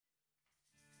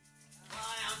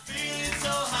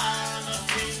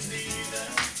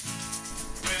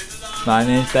My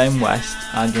name's Ben West.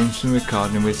 I've done some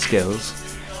recording with Skills.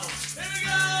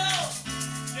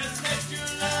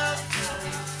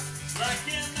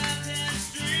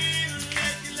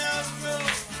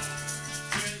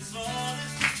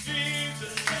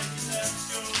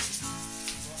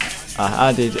 I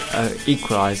added an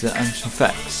equaliser and some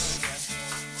effects.